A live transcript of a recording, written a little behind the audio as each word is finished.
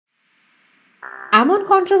এমন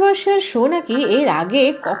controversial show নাকি এর আগে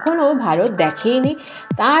কখনো ভারত দেখেইনি,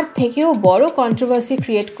 তার থেকেও বড় কন্ট্রোভার্সি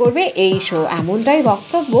ক্রিয়েট করবে এই শো, এমনটাই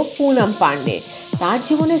বক্তব্য পুনম পান্ডে। তার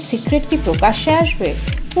জীবনের সিক্রেট কি প্রকাশ্যে আসবে?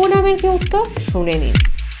 পুনমের কি উত্তর, শুনে নিন।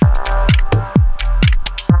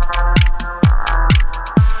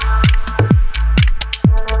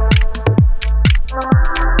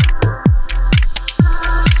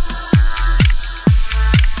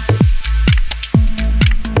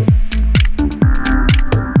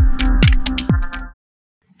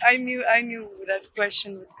 I knew that question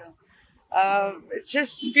would come. It's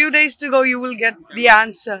just few days to go. You will get the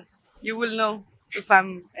answer. You will know if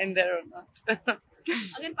I'm in there or not.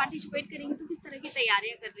 अगर पार्टिसिपेट करेंगी तो किस तरह की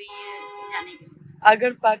तैयारियां कर रही हैं जाने के लिए?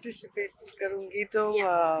 अगर पार्टिसिपेट करूंगी तो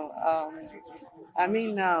I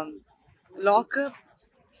mean lockup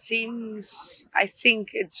seems, I think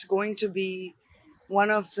it's going to be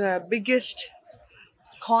one of the biggest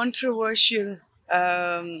controversial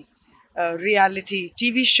reality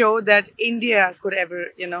TV show that India could ever,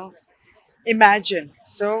 imagine.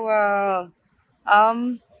 So,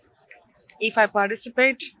 if I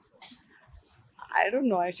participate, I don't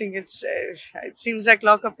know. I think it seems like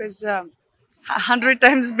lockup is 100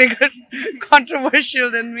 times bigger controversial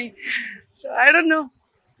than me. So I don't know.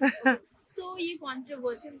 So ये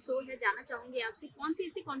controversial show है, जानना चाहूंगी आपसे कौन सी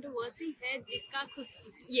ऐसी controversy है जिसका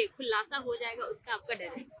ये खुलासा हो जाएगा, उसका आपका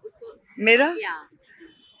डर है? उसको मेरा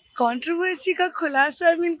कंट्रोवर्सी का खुलासा,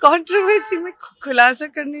 आई मीन कंट्रोवर्सी में खुलासा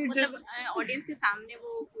करनी, मतलब ऑडियंस के सामने वो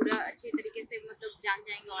पूरा अच्छे तरीके से मतलब जान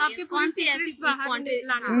जाएंगे ऑडियंस कौन सी ऐसी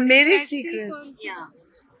मेरे secrets.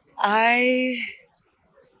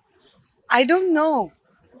 I don't know,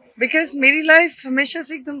 because मेरी लाइफ हमेशा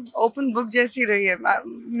से एकदम ओपन बुक जैसी रही है।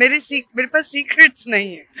 मेरे पास सीक्रेट्स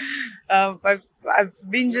नहीं है। I've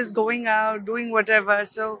been just going out, doing whatever.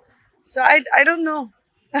 So I don't know.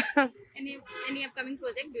 Any upcoming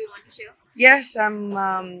project do you want to share? Yes,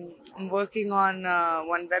 I'm working on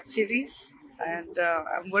one web series, and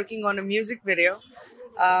I'm working on a music video,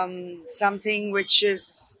 something which is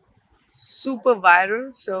super viral.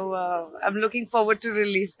 So I'm looking forward to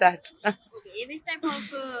release that. Okay, which type of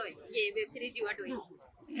web series you are doing?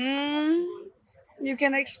 You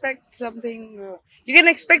can expect something. You can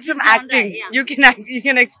expect some Genre, acting. yeah. You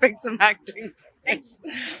can expect some acting. Yes.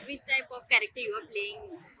 Which type of character you are playing?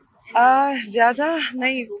 ज़्यादा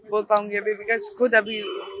नहीं बोल पाऊंगी अभी, because खुद अभी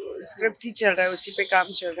script ही चल रहा है, उसी पे काम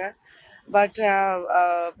चल रहा है। बट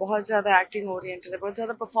बहुत ज़्यादा एक्टिंग ओरिएंटेड है, बहुत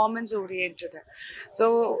ज़्यादा परफॉर्मेंस ओरिएंटेड है। सो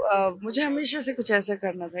मुझे हमेशा से कुछ ऐसा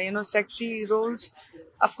करना था, sexy roles.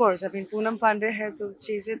 Of course I mean Poonam Pandey है तो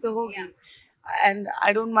चीज़ें तो होगी, and I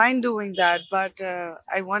don't mind doing that, but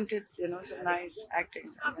I wanted some nice acting.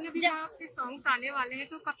 आपने भी आपके सॉन्ग्स आने वाले हैं,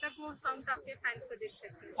 तो कब तक वो सॉन्ग्स आपके फैंस को देख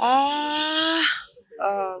सकते हैं?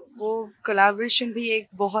 वो कोलैबोरेशन भी एक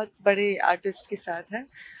बहुत बड़े आर्टिस्ट के साथ है,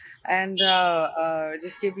 एंड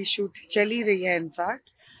जिसके भी शूट चली रही है in fact,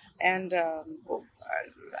 and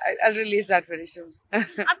I'll release that very soon.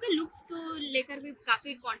 आपके लुक्स को लेकर भी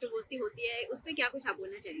काफी कंट्रोवर्सी होती है, उस पे क्या कुछ आप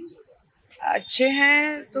बोलना चाहेंगे? अच्छे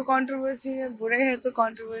हैं तो कंट्रोवर्सी है, बुरे हैं तो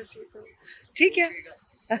कंट्रोवर्सी, तो ठीक है।